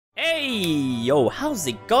Hey, yo, how's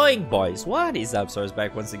it going, boys? What is up? Source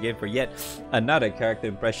back once again for yet another character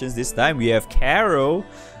impressions. This time we have Caro,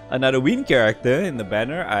 another win character in the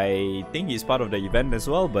banner. I think he's part of the event as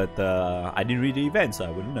well, but I didn't read the event, so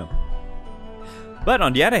I wouldn't know. But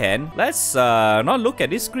on the other hand, let's not look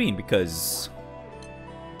at this screen because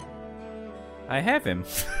I have him.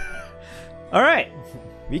 Alright,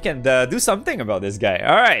 we can do something about this guy.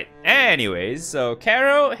 Alright, anyways, so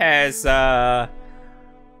Caro has...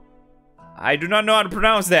 I do not know how to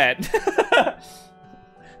pronounce that.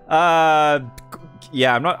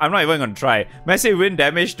 Yeah, I'm not even gonna try. Massive win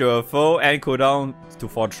damage to a foe and cooldown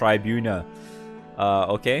for Tribuna.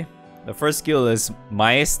 Okay. The first skill is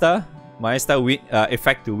Maesta. Maesta win,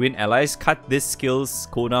 effect to win allies. Cut this skill's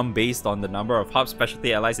cooldown based on the number of hub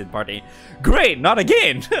specialty allies in party. Great, not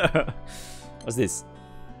again. What's this?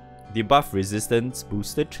 Debuff resistance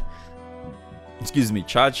boosted. Excuse me,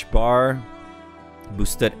 charge bar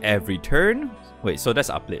boosted every turn. Wait, so that's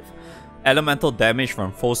uplift. Elemental damage from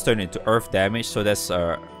foe's turn into earth damage, so that's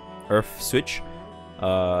earth switch.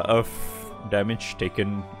 Earth damage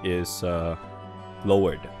taken is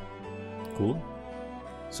lowered. Cool.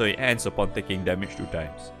 So it ends upon taking damage 2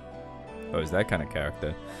 times. Oh, is that kind of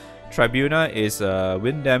character? Tribuna is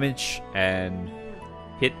wind damage and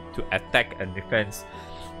hit to attack and defense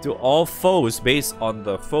to all foes based on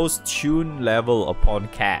the foe's tune level upon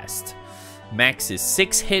cast. Max is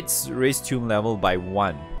 6 hits, raise tune level by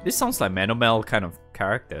 1. This sounds like Manomel kind of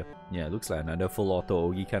character. Yeah, looks like another full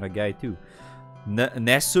auto Ogi kind of guy too.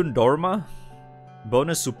 Nesun Dorma.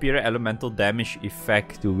 Bonus superior elemental damage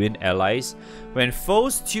effect to win allies. When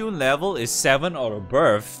foe's tune level is 7 or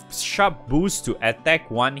above, sharp boost to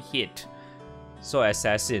attack 1 hit. So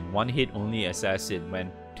assassin, 1 hit only assassin.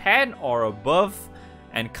 When 10 or above,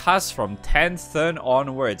 and cast from 10th turn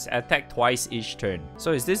onwards, attack twice each turn.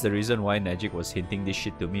 So is this the reason why Najik was hinting this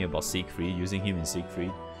shit to me about Siegfried, using him in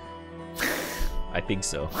Siegfried? I think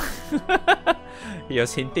so. He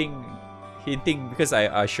was hinting because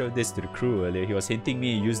I showed this to the crew earlier. He was hinting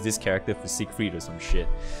me use this character for Siegfried or some shit.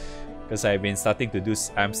 Because I'm starting to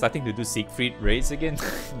do Siegfried raids again,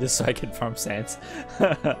 just so I can farm sands.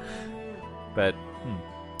 But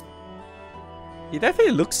he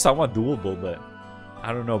definitely looks somewhat doable, but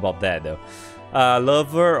I don't know about that though.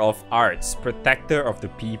 Lover of arts, protector of the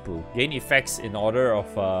people. Gain effects in order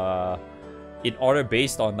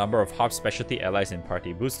based on number of hub specialty allies in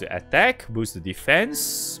party. Boost to attack, boost to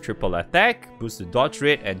defense, triple attack, boost to dodge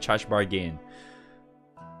rate, and charge bar gain.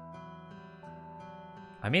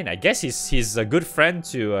 I mean, I guess he's a good friend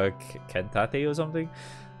to Kentate or something.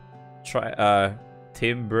 Try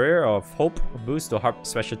Timbre of Hope. Boost to hub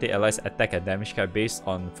specialty allies attack and damage cap based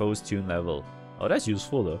on foe's tune level. Oh, that's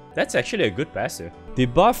useful though. That's actually a good passive.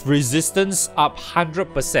 Debuff resistance up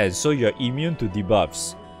 100%, so you're immune to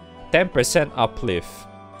debuffs. 10% uplift,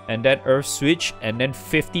 and then earth switch, and then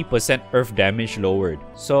 50% earth damage lowered.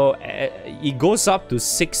 So it goes up to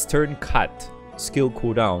 6 turn cut skill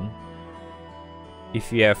cooldown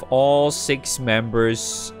if you have all 6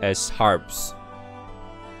 members as harps.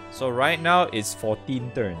 So right now it's 14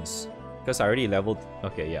 turns because I already leveled.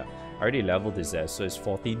 Okay, yeah. I already leveled his ass, so it's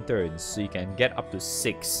 14 turns, so you can get up to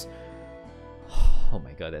 6. Oh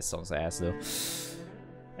my god, that sounds ass though.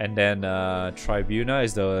 And then Tribuna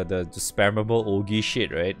is the spammable Ogi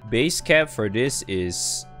shit, right? Base cap for this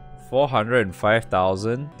is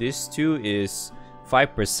 405,000. This too is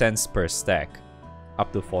 5% per stack,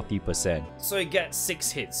 up to 40%. So you get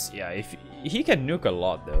 6 hits. Yeah, if he can nuke a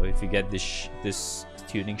lot though, if you get this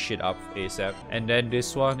tuning shit up ASAP. And then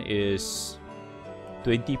this one is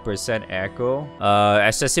 20% echo.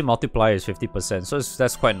 SSR multiplier is 50%, so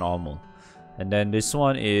that's quite normal. And then this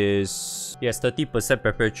one is, yes, 30%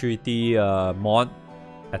 perpetuity mod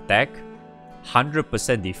attack,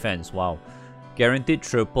 100% defense. Wow. Guaranteed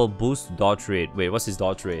triple boost dodge rate. Wait, what's his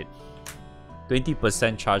dodge rate?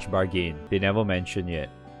 20% charge bar gain. They never mentioned yet.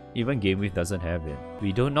 Even Game Weave doesn't have it.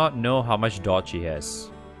 We do not know how much dodge he has.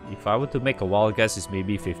 If I were to make a wild guess, it's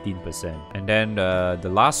maybe 15%. And then the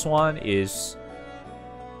last one is...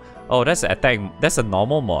 Oh, that's an attack. That's a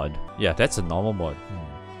normal mod. Yeah, that's a normal mod.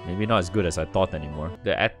 Maybe not as good as I thought anymore.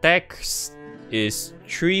 The attack is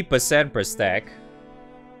 3% per stack,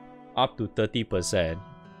 up to 30%.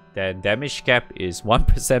 Then damage cap is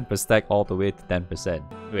 1% per stack all the way to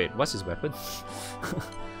 10%. Wait, what's his weapon?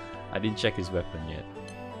 I didn't check his weapon yet.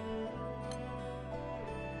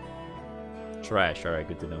 Trash. Alright,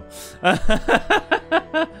 good to know.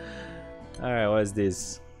 Alright, what is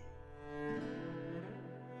this?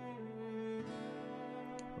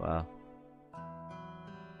 Wow.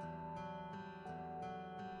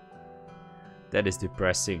 That is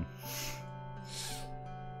depressing.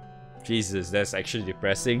 Jesus, that's actually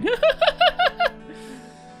depressing.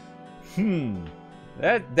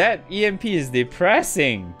 That EMP is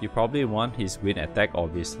depressing. You probably want his wind attack,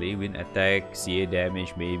 obviously. Wind attack, CA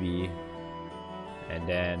damage maybe. And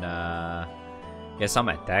then yeah, some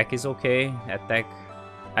attack is okay. Attack,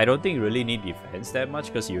 I don't think you really need defense that much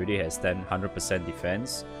because he already has 100%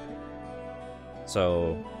 defense.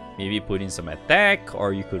 So maybe put in some attack,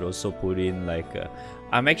 or you could also put in like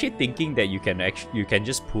I'm actually thinking that you can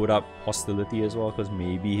just put up hostility as well, because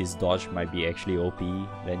maybe his dodge might be actually OP.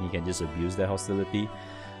 Then he can just abuse that hostility,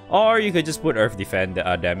 or you could just put earth defend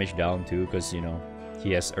damage down too, because you know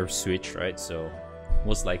he has earth switch, right? So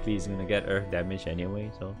most likely he's gonna get earth damage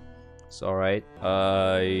anyway, so it's all right.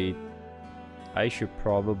 I should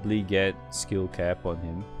probably get skill cap on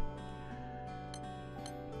him.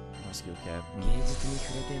 Skill cap.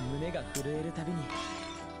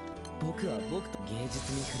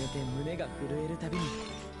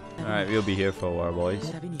 Alright, we'll be here for a while,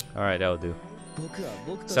 boys. Alright, that'll do.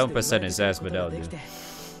 7% is ass, but that'll do.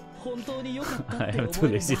 I am too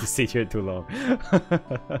lazy to sit here too long.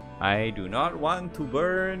 I do not want to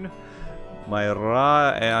burn my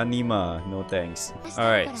Ra Anima. No thanks.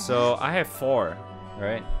 Alright, so I have 4,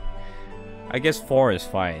 right? I guess 4 is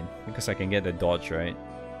fine, because I can get the dodge, right?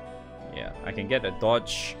 Yeah, I can get a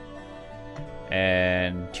dodge,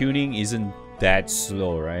 and tuning isn't that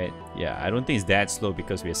slow, right? Yeah, I don't think it's that slow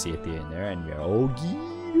because we have Sethi in there and we are Ogi,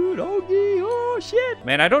 dude, Ogi, oh shit!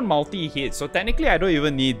 Man, I don't multi-hit, so technically I don't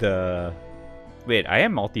even need the... Wait, I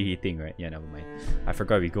am multi-hitting, right? Yeah, never mind. I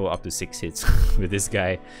forgot we go up to 6 hits with this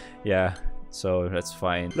guy. Yeah, so that's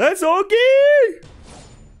fine. Let's Ogi!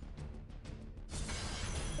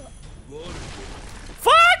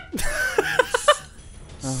 Fuck!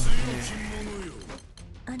 Oh,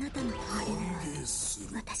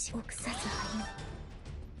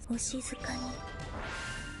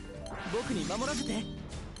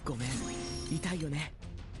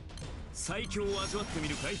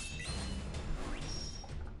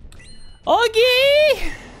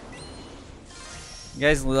 Ogi! You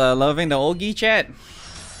guys loving the Ogi chat?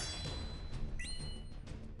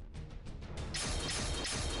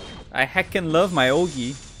 I heckin' love my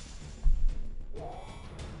Ogi.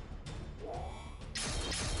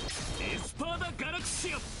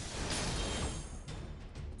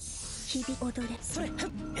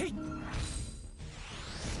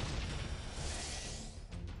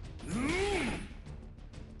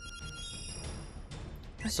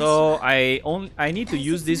 So I need to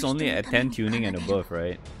use this only at 10 tuning and above,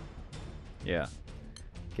 right? Yeah.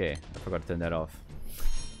 Okay, I forgot to turn that off.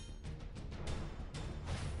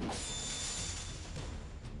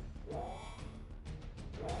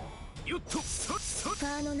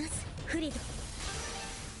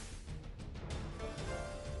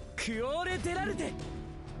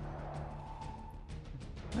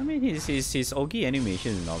 I mean, his Ogi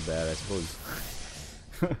animation is not bad, I suppose.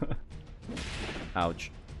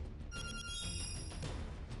 Ouch.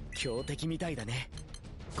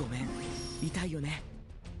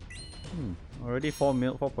 Already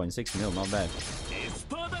 4.6 mil, not bad.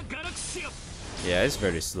 Yeah, it's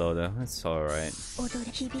very slow though. That's alright.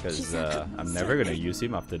 Because I'm never gonna use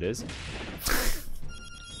him after this.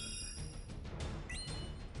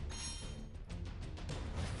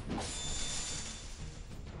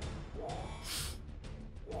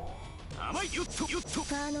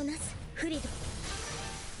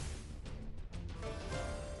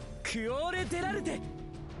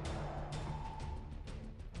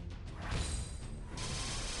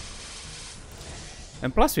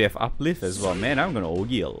 And plus we have uplift as well. Man, I'm gonna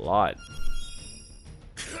Ogi a lot.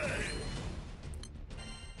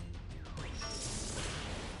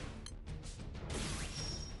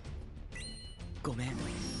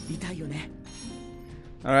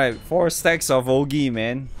 Alright, 4 stacks of Ogi,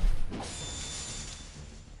 man.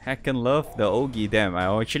 Heckin' love the Ogi. Damn,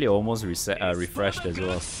 I actually almost refreshed as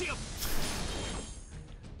well.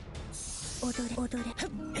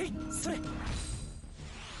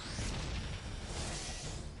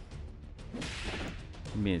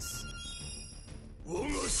 Miss.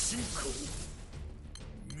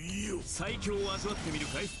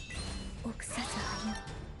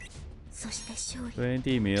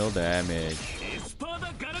 $20 mil damage.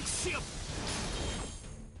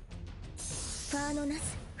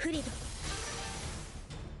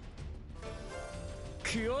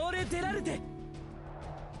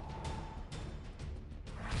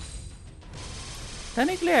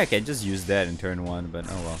 Technically I can just use that in turn 1, but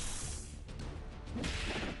oh well.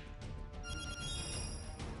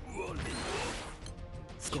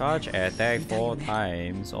 Charge attack 4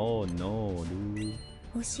 times. Oh no, dude.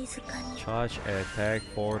 Charge attack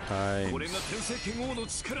 4 times.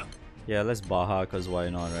 Yeah, let's Baha, cause why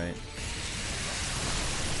not, right?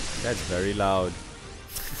 That's very loud.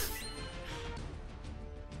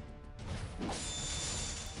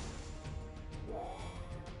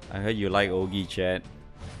 I heard you like Ogi, chat.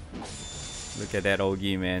 Look at that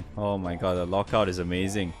Ogi, man. Oh my god, the lockout is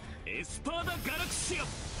amazing.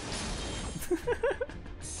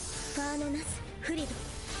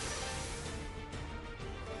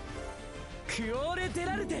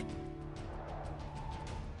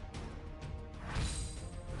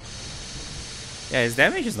 Yeah, his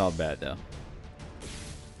damage is not bad though.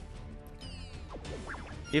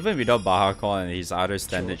 Even without Bahakon and his other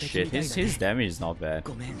standard shit, his damage is not bad.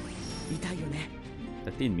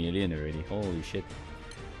 13 million already, holy shit.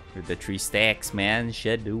 With the 3 stacks, man,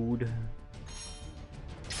 shit dude.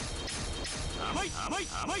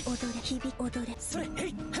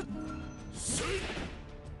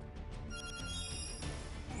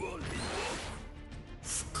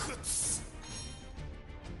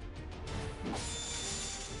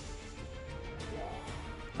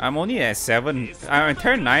 I'm only at 7. I'm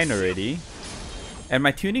turned 9 already. And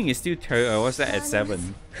my tuning is still what's that, at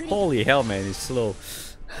 7. Holy hell, man, it's slow.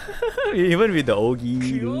 Even with the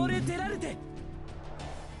Ogi.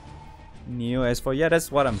 Neo S4, yeah,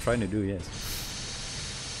 that's what I'm trying to do, yes.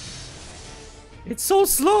 It's so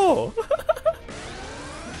slow!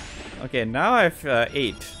 Okay, now I have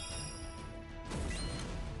 8.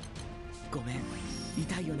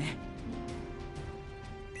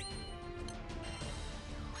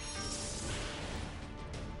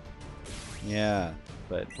 Yeah,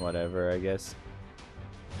 but whatever, I guess.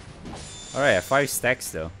 Alright, I have 5 stacks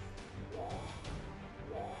though.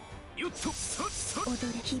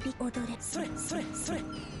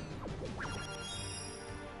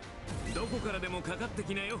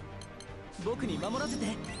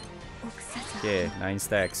 Okay, 9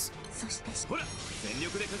 stacks.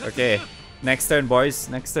 Okay, next turn, boys.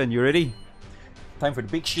 Next turn, you ready? Time for the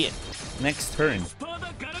big shit. Next turn.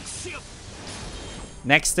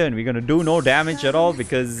 Next turn, we're gonna do no damage at all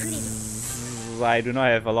because I do not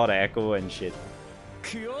have a lot of echo and shit.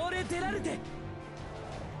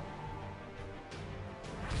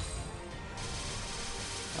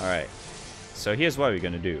 Alright, so here's what we're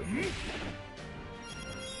gonna do.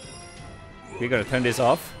 We're gonna turn this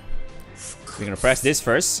off. We're gonna press this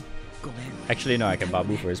first. Actually, no, I can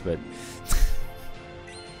Babu first, but...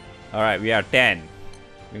 Alright, we are 10.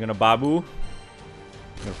 We're gonna Babu.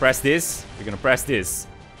 We're gonna press this. We're gonna press this.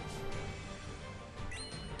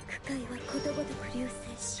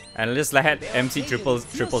 And let's let MC triple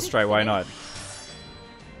strike, why not?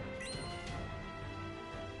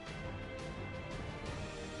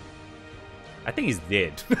 I think he's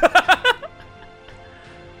dead.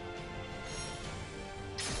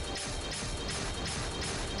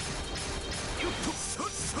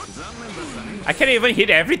 I can't even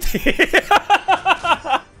hit everything.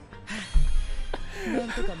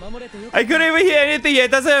 I couldn't even hit anything yet.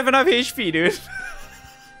 It doesn't have enough HP, dude.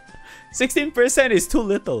 16% is too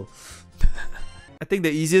little. I think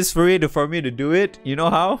the easiest way for me to do it, you know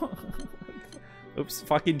how? Oops,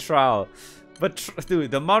 fucking trial. But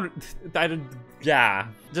dude, the amount, yeah,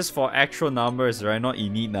 just for actual numbers, right? Not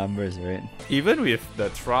elite numbers, right? Even with the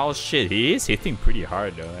trial shit, he is hitting pretty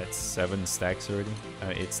hard though. That's 7 stacks already.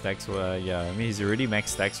 8 stacks. Yeah, I mean he's already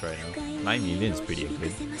max stacks right now. 9 million is pretty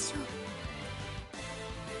good.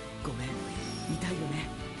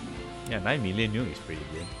 Yeah, 9 million new is pretty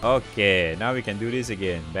good. Okay, now we can do this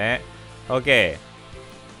again. Bam. Okay.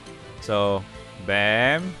 So,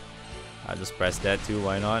 bam. I'll just press that too,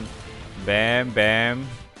 why not? Bam, bam.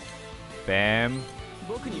 Bam.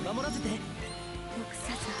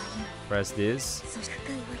 Press this.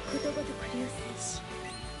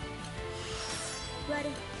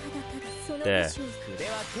 There.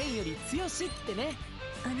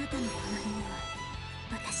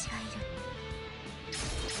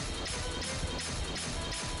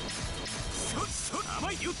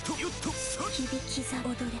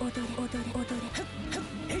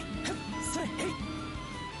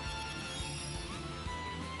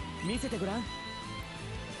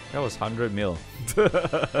 That was 100 mil.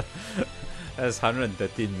 That's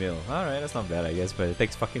 113 mil. Alright, that's not bad I guess, but it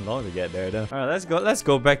takes fucking long to get there though. Alright, let's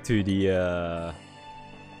go back to the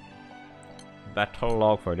battle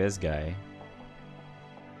log for this guy.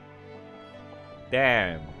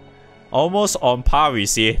 Damn. Almost on par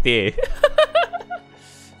with CAT.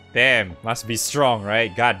 Damn, must be strong,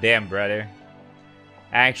 right? God damn, brother.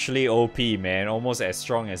 Actually OP, man. Almost as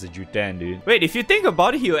strong as a Jutan, dude. Wait, if you think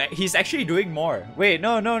about it, he's actually doing more. Wait,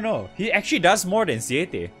 no. He actually does more than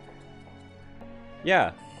CAT.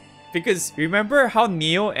 Yeah, because remember how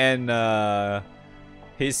Neo and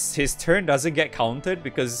his turn doesn't get counted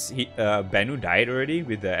because Bennu died already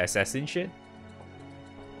with the assassin shit.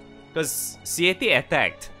 Because Siete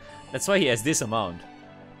attacked. That's why he has this amount.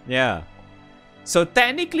 Yeah. So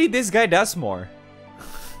technically this guy does more.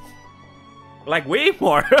 Like way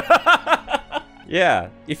more. Yeah.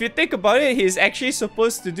 If you think about it, he's actually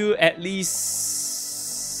supposed to do at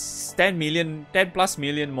least 10 plus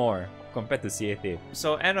million more compared to Siete.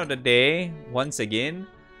 So end of the day, once again,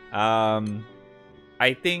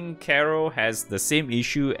 I think Caro has the same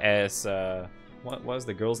issue as what was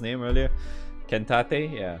the girl's name earlier?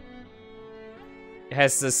 Kentate? Yeah.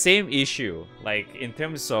 Has the same issue. Like in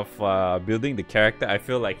terms of building the character, I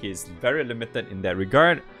feel like he's very limited in that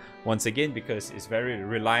regard. Once again, because it's very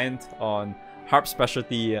reliant on harp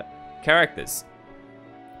specialty characters.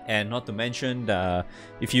 And not to mention,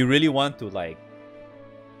 if you really want to like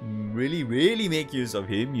really make use of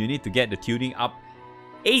him, you need to get the tuning up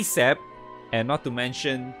ASAP. And not to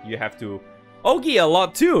mention, you have to Ogi a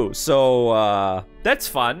lot too. So that's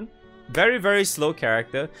fun. Very slow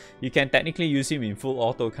character. You can technically use him in full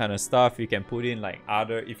auto kind of stuff. You can put in like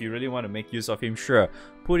other, if you really want to make use of him, sure.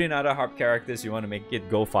 Put in other harp characters you want to make it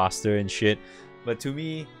go faster and shit. But to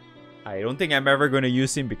me, I don't think I'm ever going to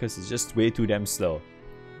use him because it's just way too damn slow.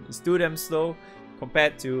 It's too damn slow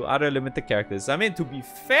compared to other limited characters. I mean, to be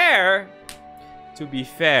fair,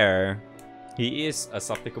 he is a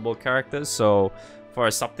supplicable character, so for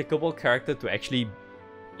a supplicable character to actually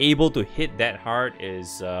able to hit that hard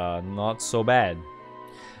is not so bad.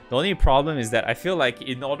 The only problem is that I feel like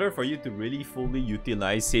in order for you to really fully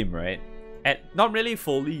utilize him, right? Not really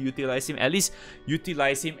fully utilize him, at least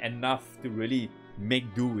utilize him enough to really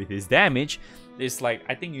make do with his damage, it's like,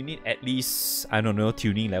 I think you need at least, I don't know,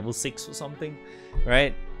 tuning level 6 or something,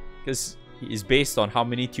 right? Because is based on how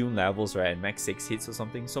many tune levels, right? And max 6 hits or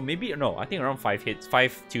something. So maybe, no, I think around 5 hits,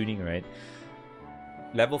 5 tuning, right?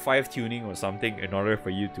 Level 5 tuning or something in order for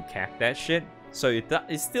you to cap that shit. So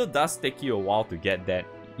it still does take you a while to get that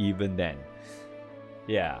even then.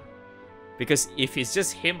 Yeah. Because if it's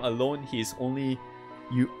just him alone, you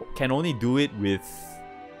can only do it with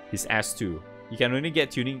his S2. You can only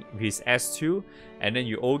get tuning with his S2, and then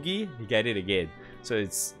you Ogi, you get it again. So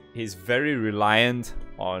he's very reliant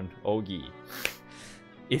on Ogi.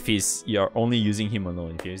 If you're only using him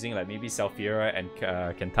alone. If you're using like maybe Selfiera and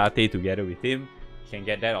Kentate together with him, you can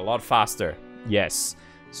get that a lot faster. Yes.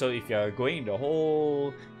 So if you're going the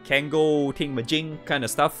whole Kango Ting Majing kind of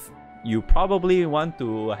stuff, you probably want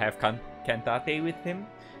to have Kentate with him,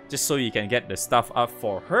 just so you can get the stuff up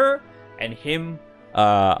for her and him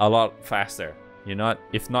a lot faster.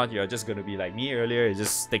 If not, you're just gonna be like me earlier. It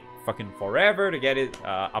just take fucking forever to get it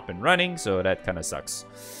up and running, so that kind of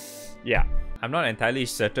sucks. Yeah, I'm not entirely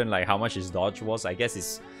certain like how much his dodge was. I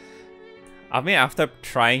guess after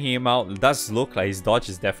trying him out, it does look like his dodge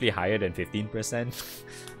is definitely higher than 15%.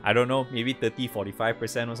 I don't know, maybe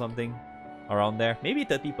 30-45% or something around there. Maybe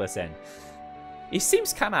 30%. It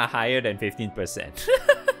seems kind of higher than 15%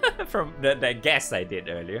 from that guess I did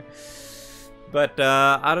earlier. But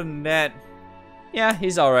other than that, yeah,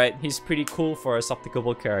 he's alright. He's pretty cool for a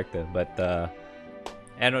supplicable character. But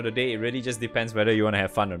end of the day, it really just depends whether you want to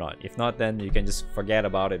have fun or not. If not, then you can just forget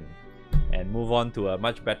about it and move on to a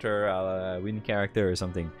much better win character or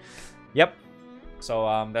something. Yep.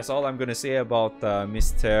 So that's all I'm gonna say about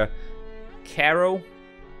Mr. Caro.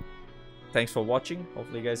 Thanks for watching.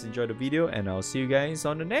 Hopefully you guys enjoyed the video, and I'll see you guys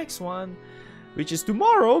on the next one, which is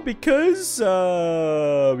tomorrow, because we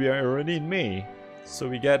are already in May. So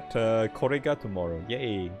we get Korega tomorrow.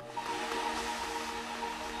 Yay!